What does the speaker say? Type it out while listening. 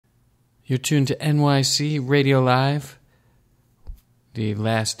You're tuned to NYC Radio Live. The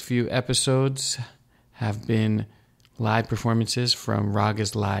last few episodes have been live performances from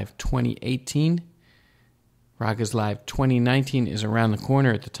Ragas Live 2018. Ragas Live 2019 is around the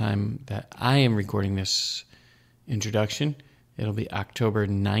corner at the time that I am recording this introduction. It'll be October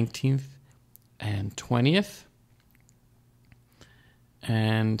 19th and 20th.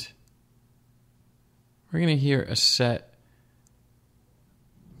 And we're going to hear a set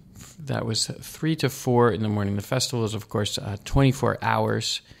that was 3 to 4 in the morning. The festival is, of course, 24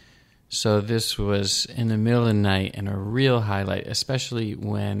 hours. So this was in the middle of the night and a real highlight, especially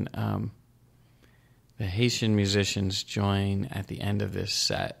when the Haitian musicians join at the end of this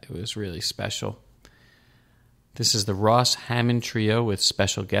set. It was really special. This is the Ross Hammond Trio with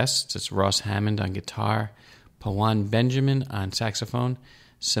special guests. It's Ross Hammond on guitar, Pawan Benjamin on saxophone,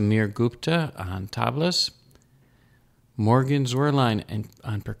 Samir Gupta on tablas, Morgan Zwerlein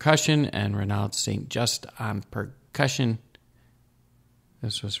on percussion, and Renald St. Juste on percussion.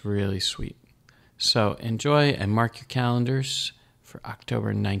 This was really sweet. So enjoy and mark your calendars for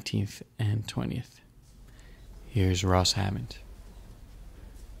October 19th and 20th. Here's Ross Hammond.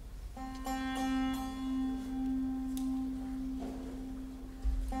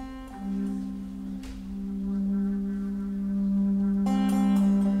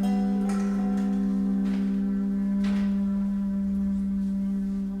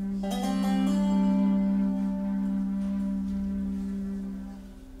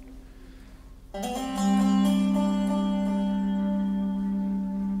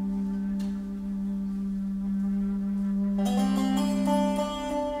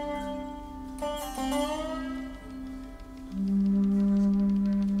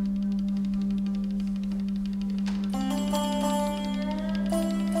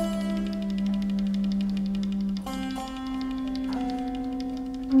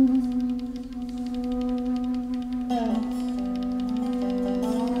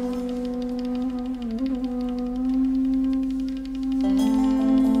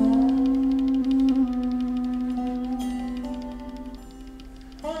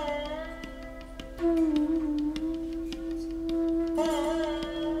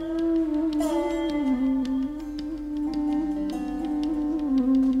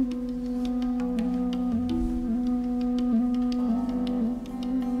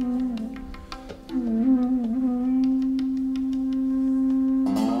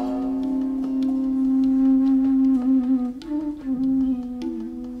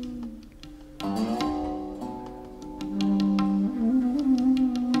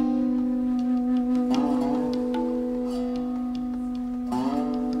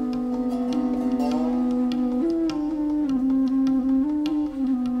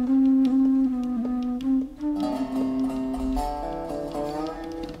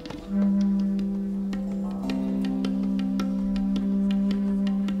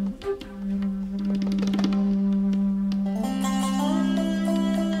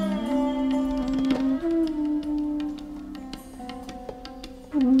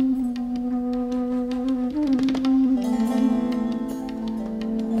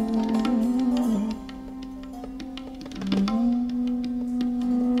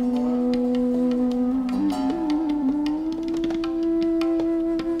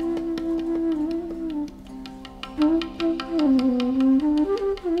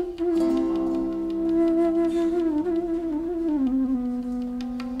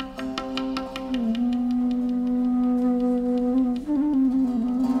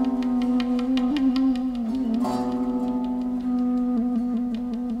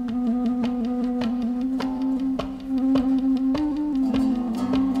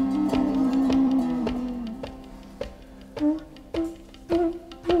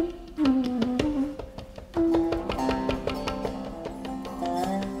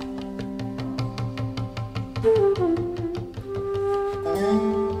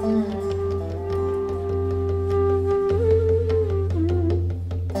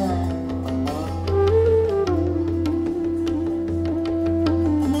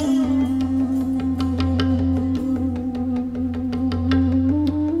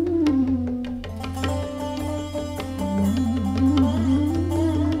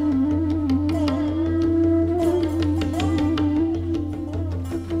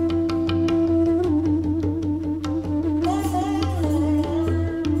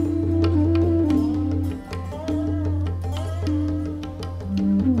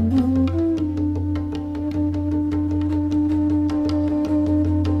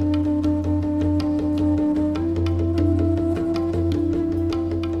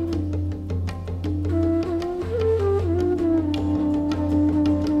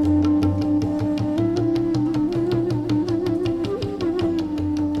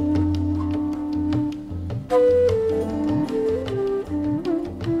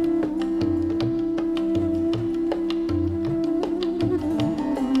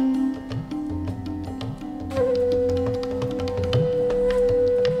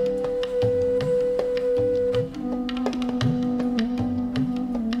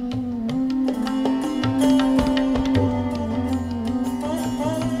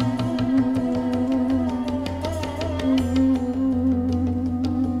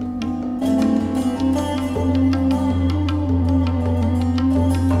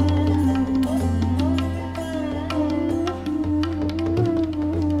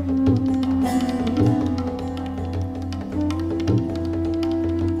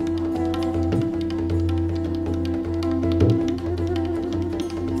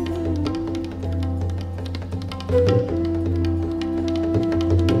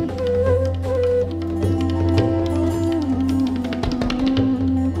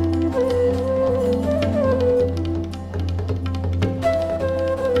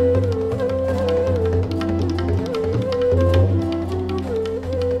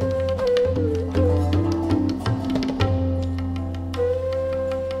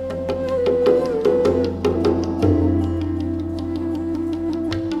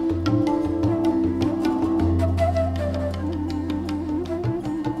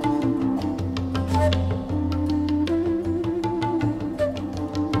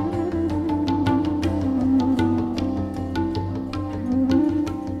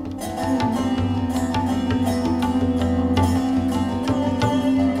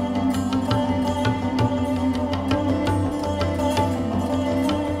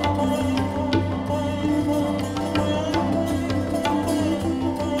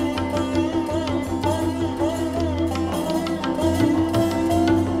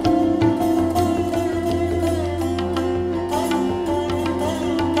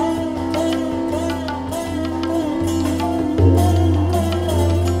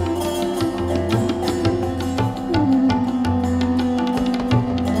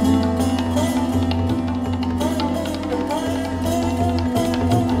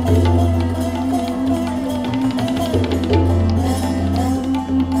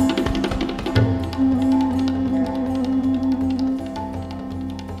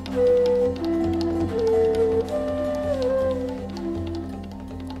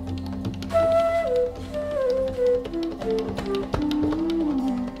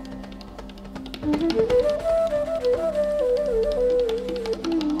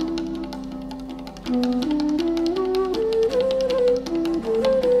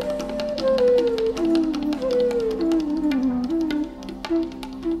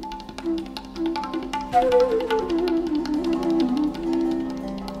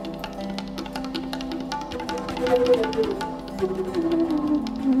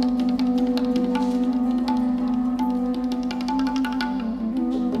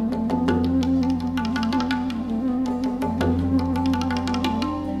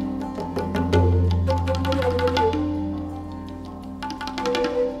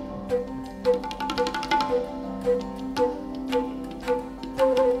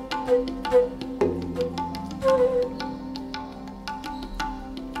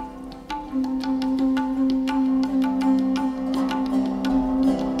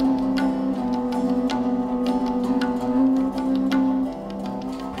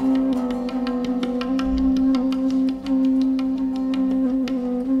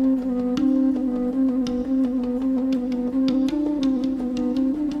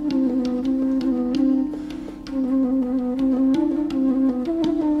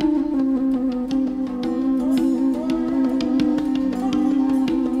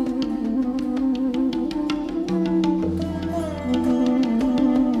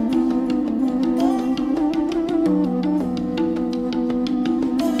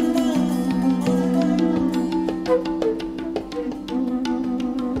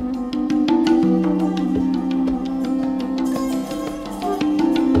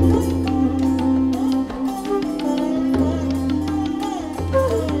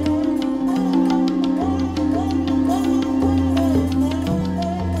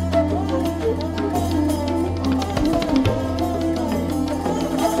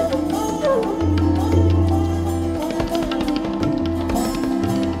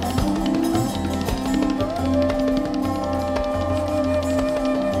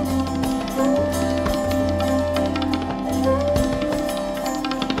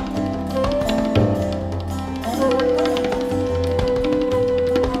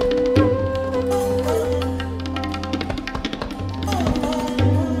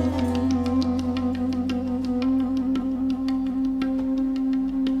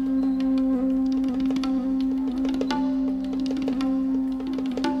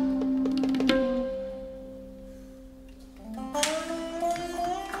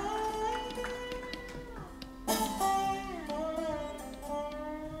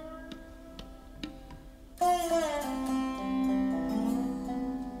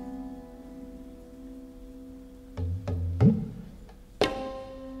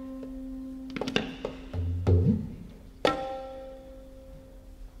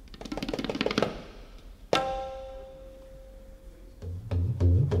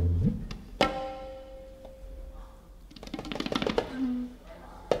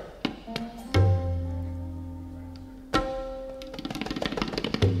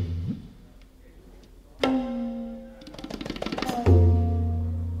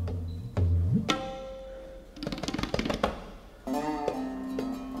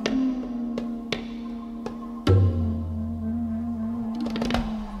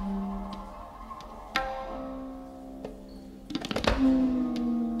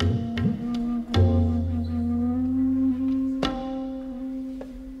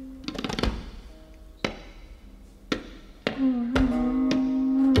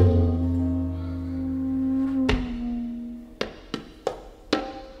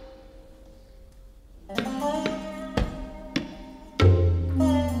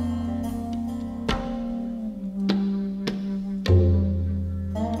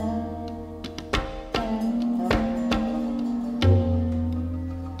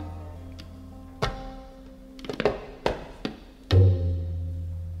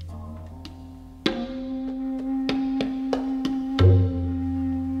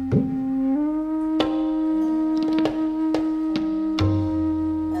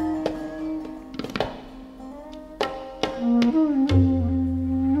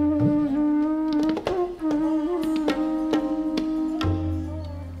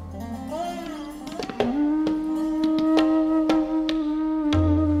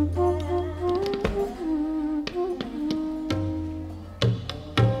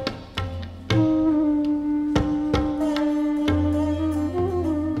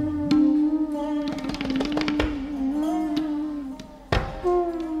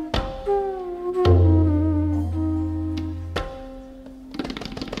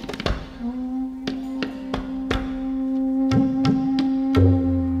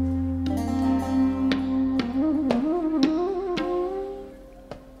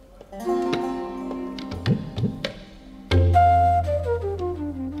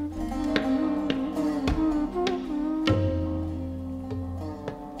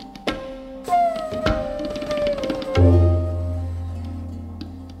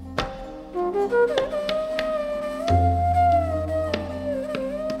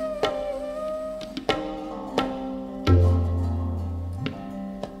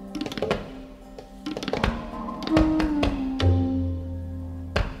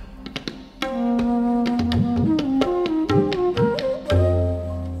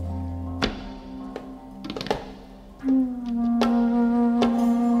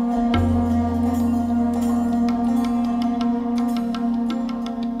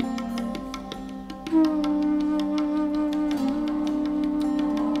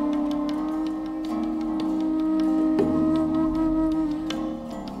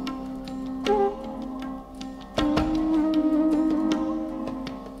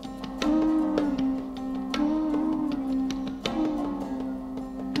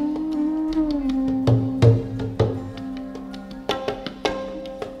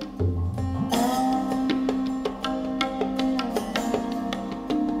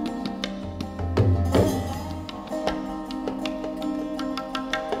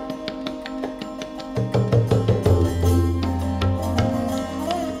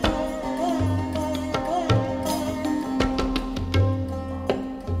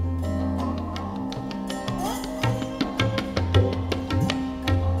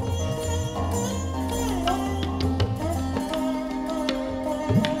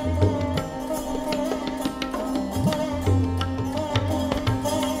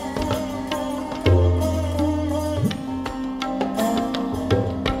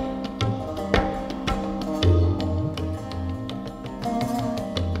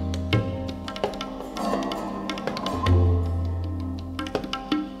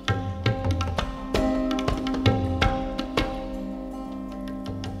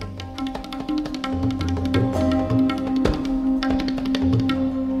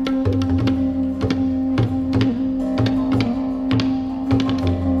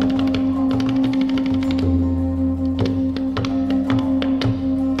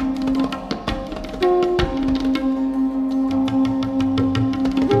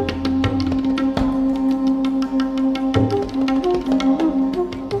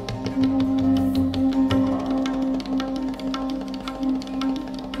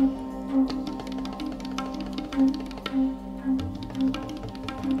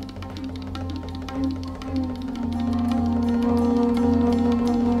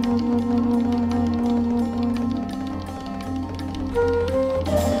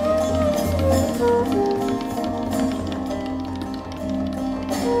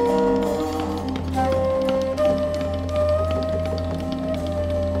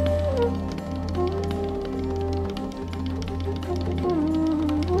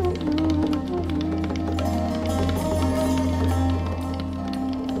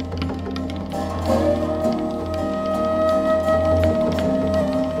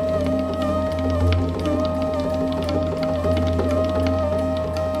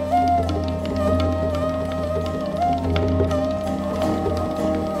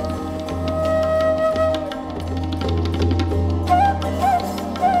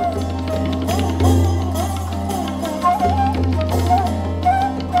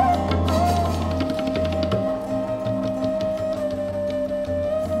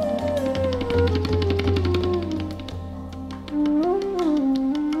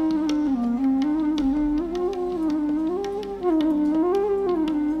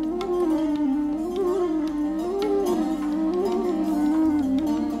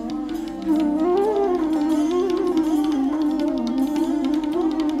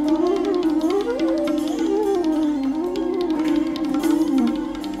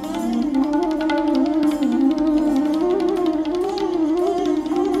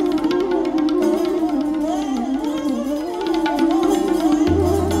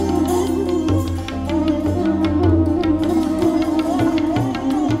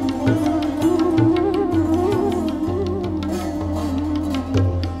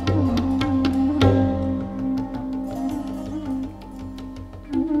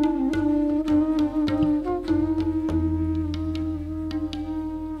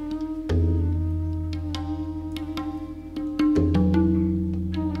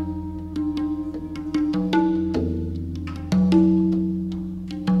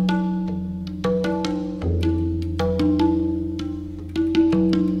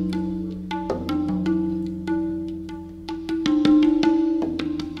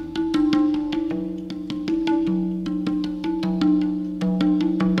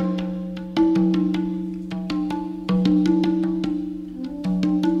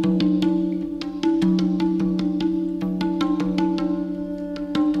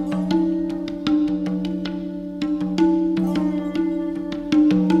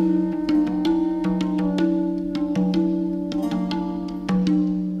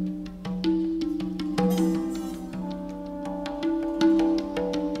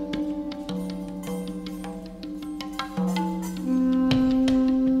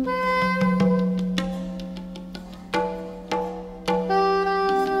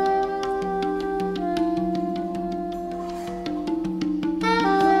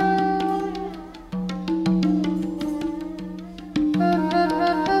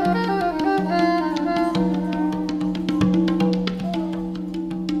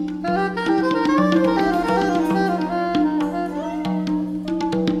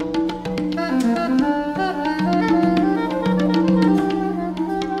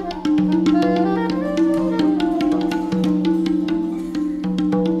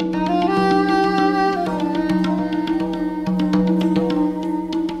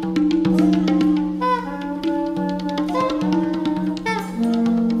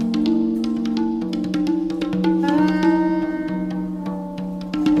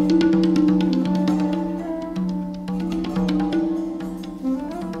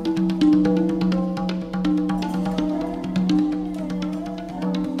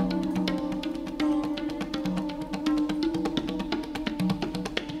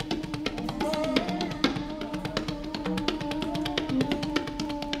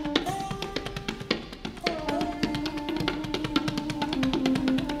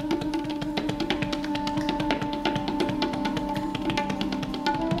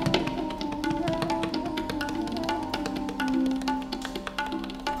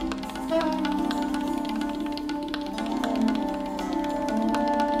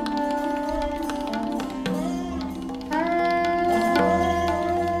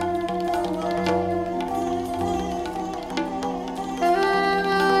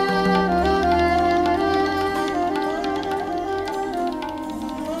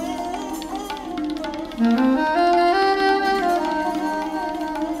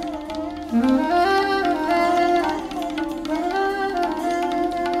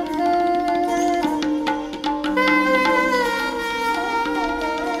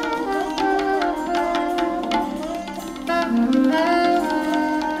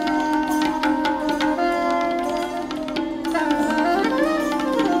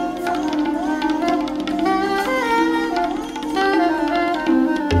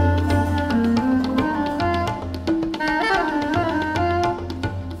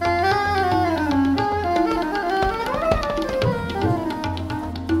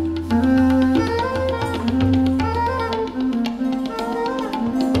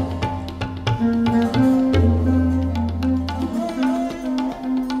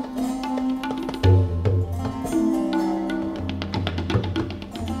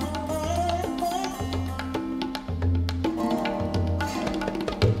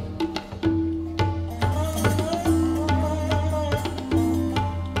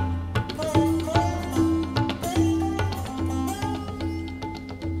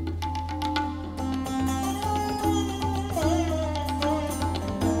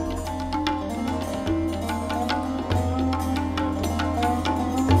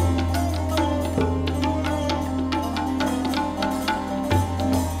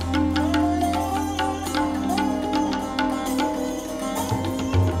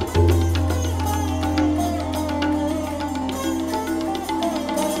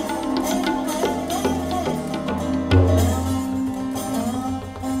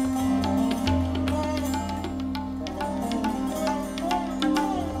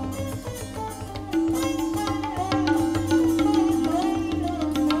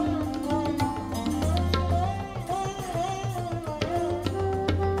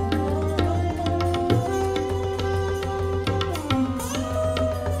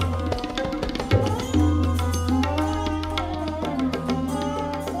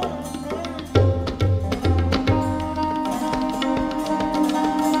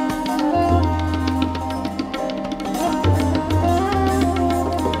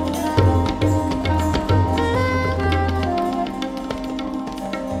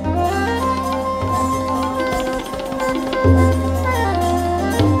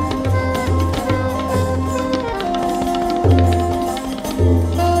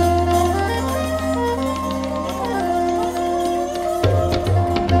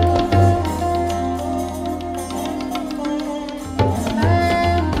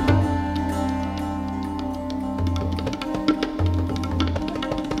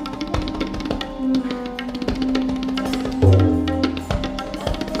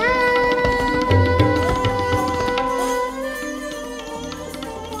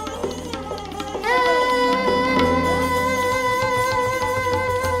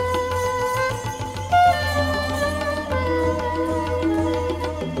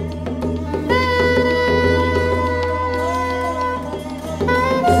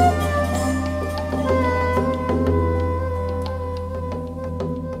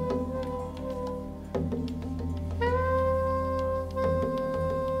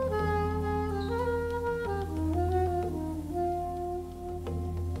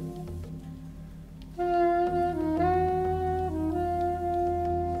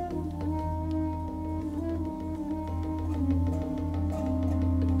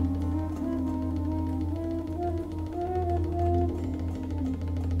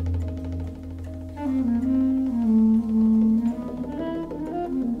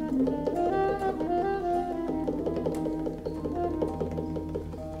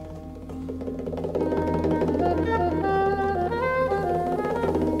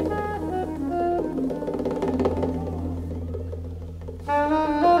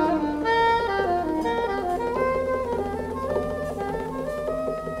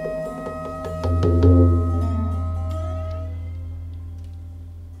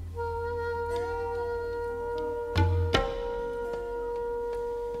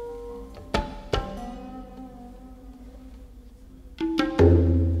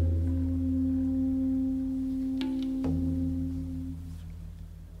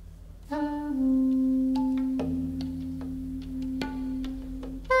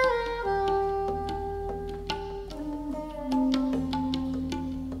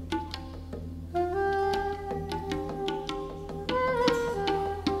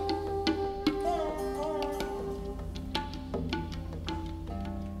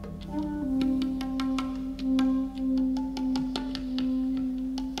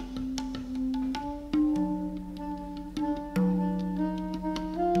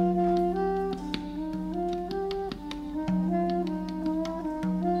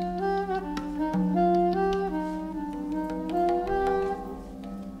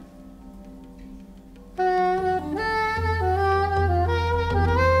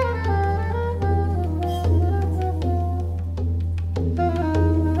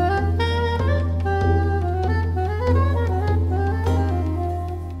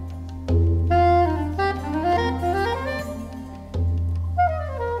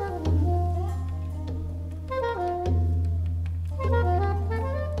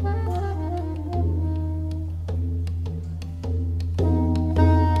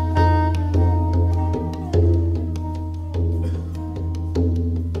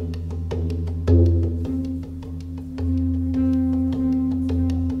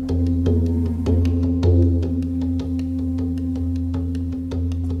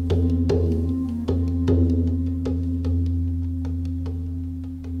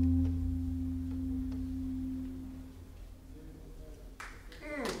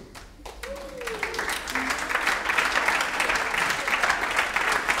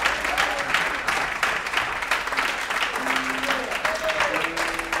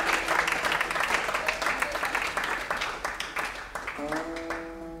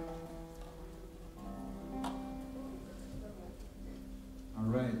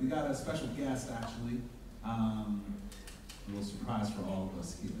 a special guest, actually. A little surprise for all of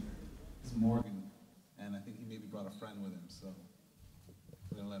us here. It's Morgan, and I think he maybe brought a friend with him, so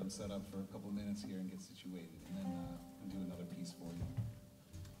we're going to let him set up for a couple of minutes here and get situated, and then we'll do another piece for you.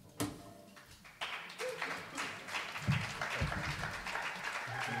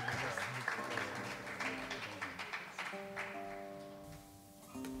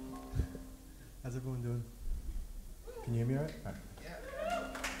 How's everyone doing? Can you hear me all right? All right. Yeah.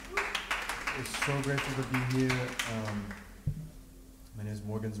 It's so grateful to be here. My name is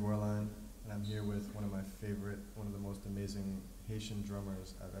Morgan Zwerlein, and I'm here with one of my favorite, one of the most amazing Haitian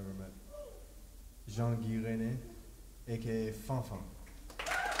drummers I've ever met, Jean-Guy René, aka Fanfan.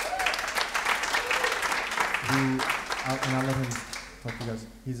 And I'll let him talk to you guys.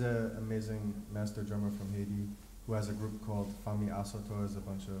 He's an amazing master drummer from Haiti who has a group called Famille Asoto. There's a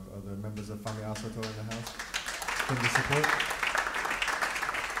bunch of other members of Famille Asoto in the house. Give the support.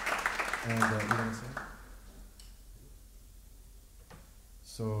 And you gonna say?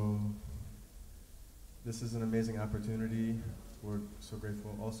 So this is an amazing opportunity. We're so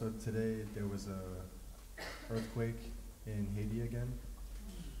grateful. Also today there was a earthquake in Haiti again,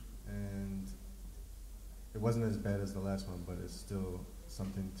 and it wasn't as bad as the last one, but it's still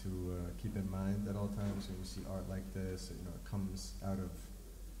something to keep in mind at all times when you see art like this. You know, it comes out of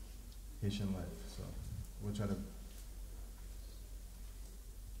Haitian life. So we'll try to.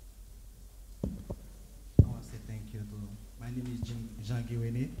 I want to say thank you to. My name is Jean-Guy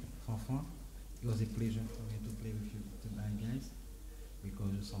René Fanfan. It was a pleasure for me to play with you tonight, guys,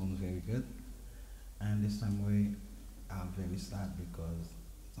 because you sound very good. And this time I'm very sad because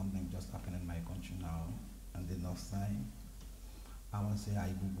something just happened in my country now, on the north side. I want to say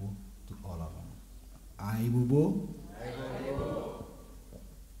Aibubo to all of them. Aibubo. Aibubo.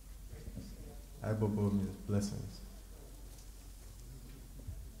 Aibubo means blessings.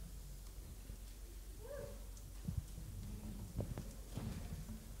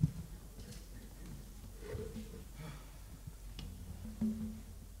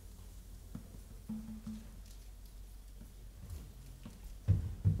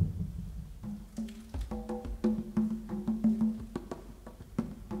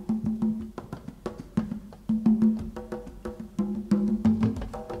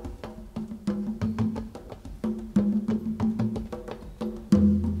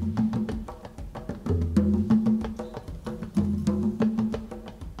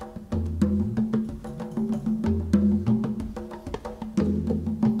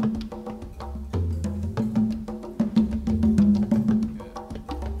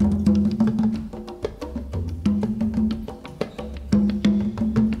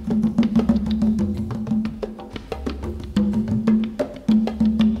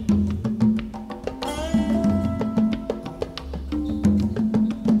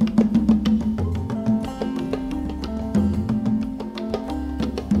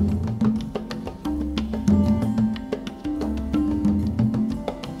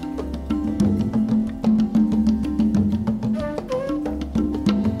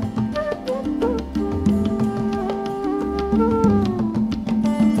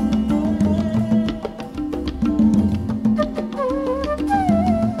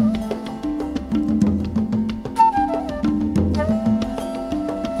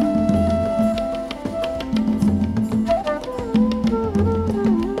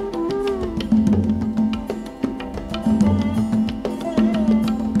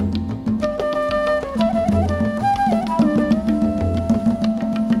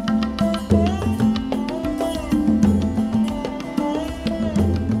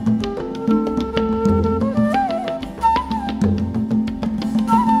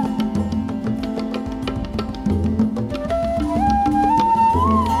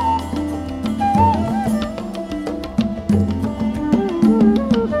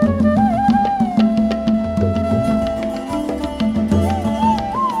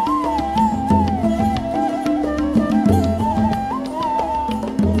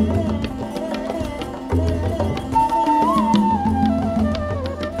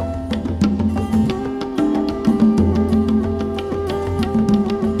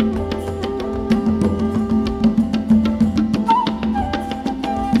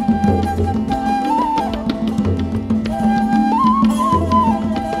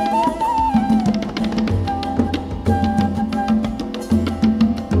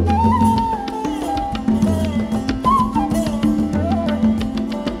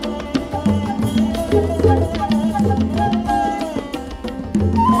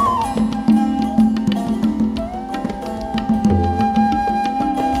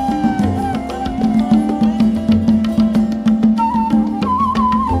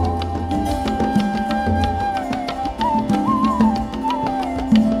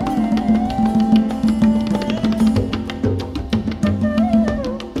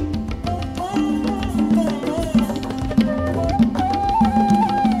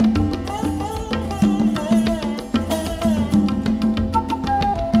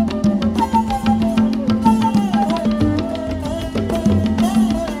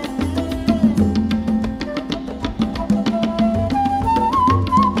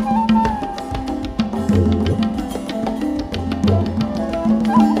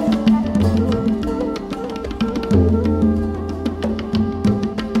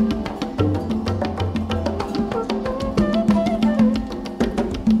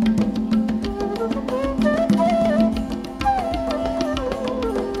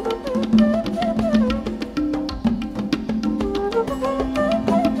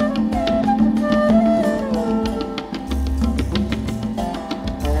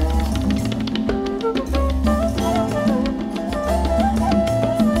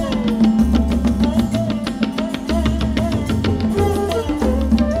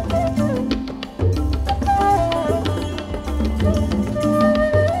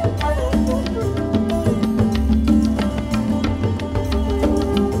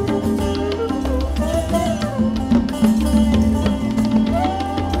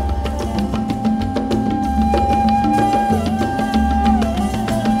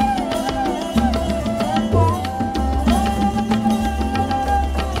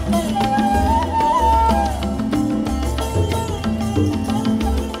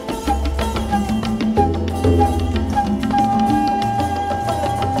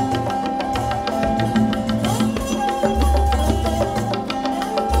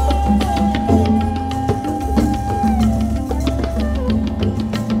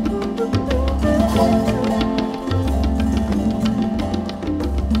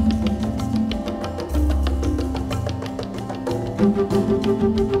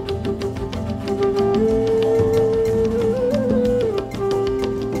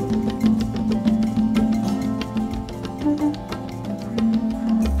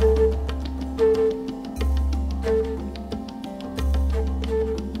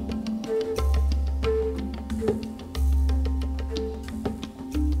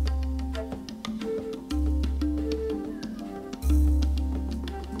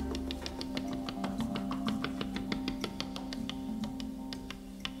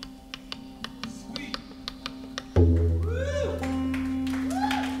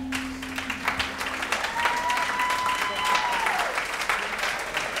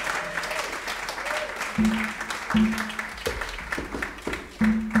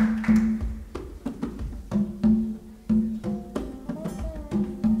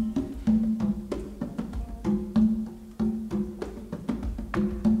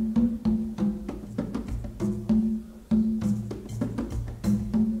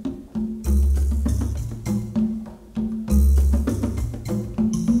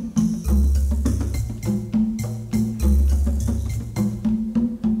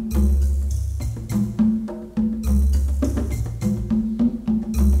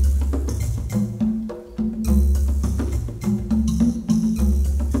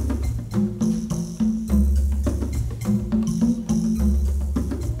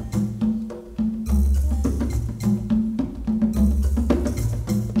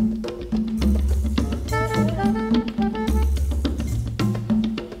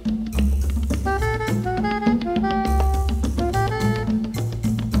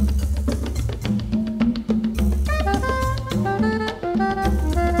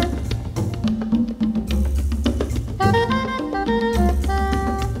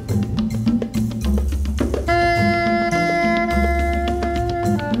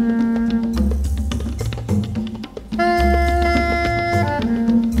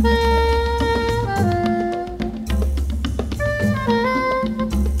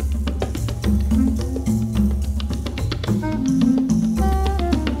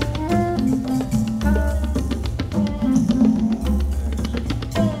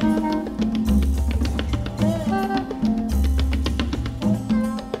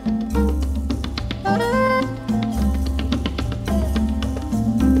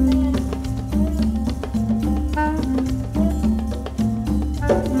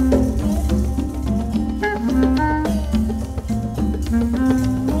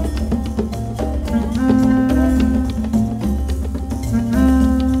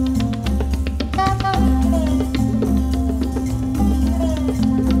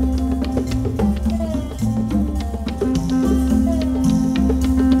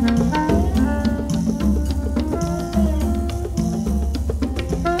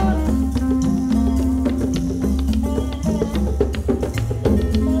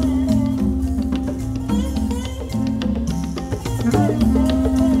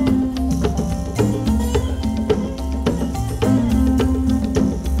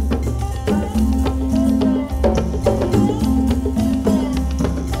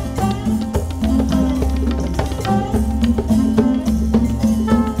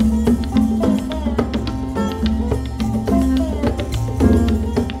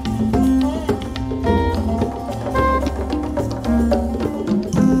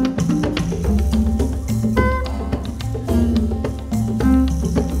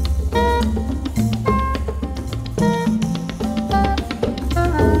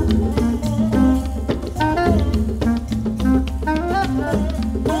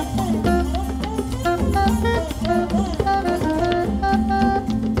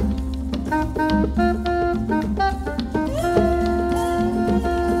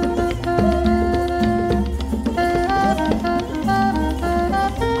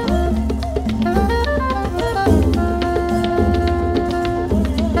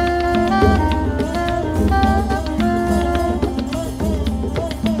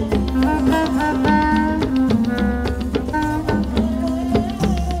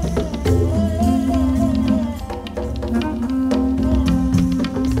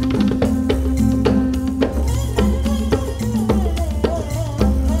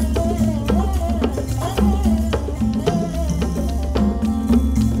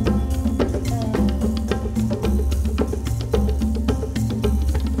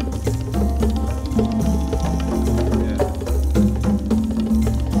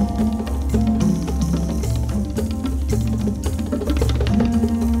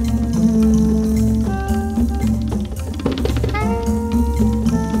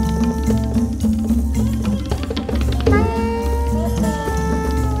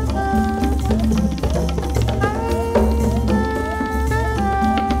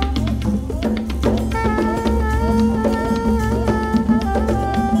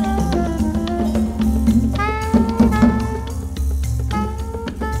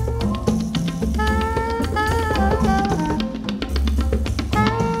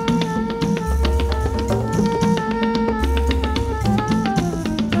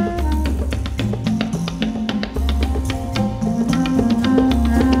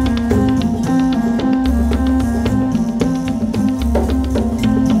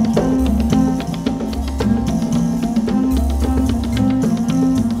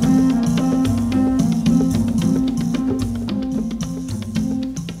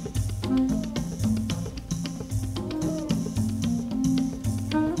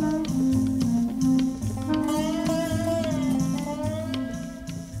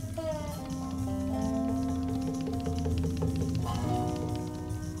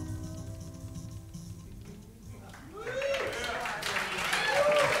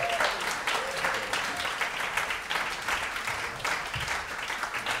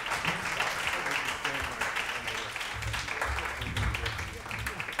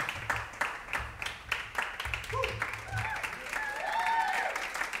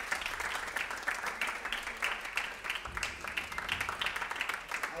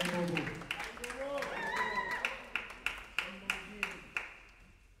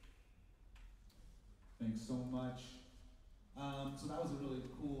 Thanks so much. So that was a really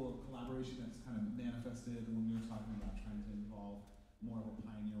cool collaboration that's kind of manifested when we were talking about trying to involve more of what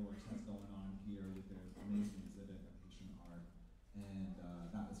Pioneer Works has going on here with their amazing exhibit of Haitian art. And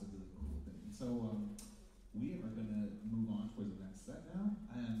that was a really cool thing. So we are going to move on towards the next set now.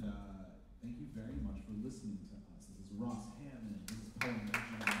 And thank you very much for listening to us. This is Ross Hammond. This is Pawan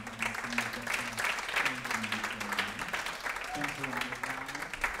Benjamin. Thanks for Ragas Live.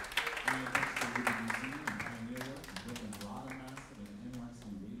 And thanks to WBC and Pioneer Works and Brooklyn Broad Master and NYC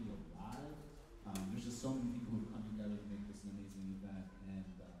Radio Live. There's just so many people who've come together to make this an amazing event, and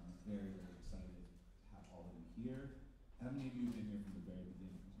I'm very, very excited to have all of you here. How many of you have been here from the very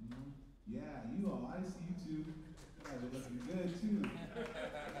beginning? Yeah, you all. I see you two. You guys are looking good too. Really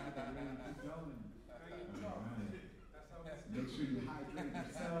keep going. All right. Make sure you hydrate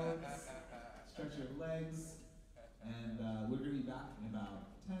yourselves, stretch your legs, and we're going to be back in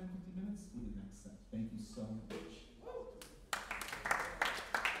about 10, 15 minutes with the next set. Thank you so much.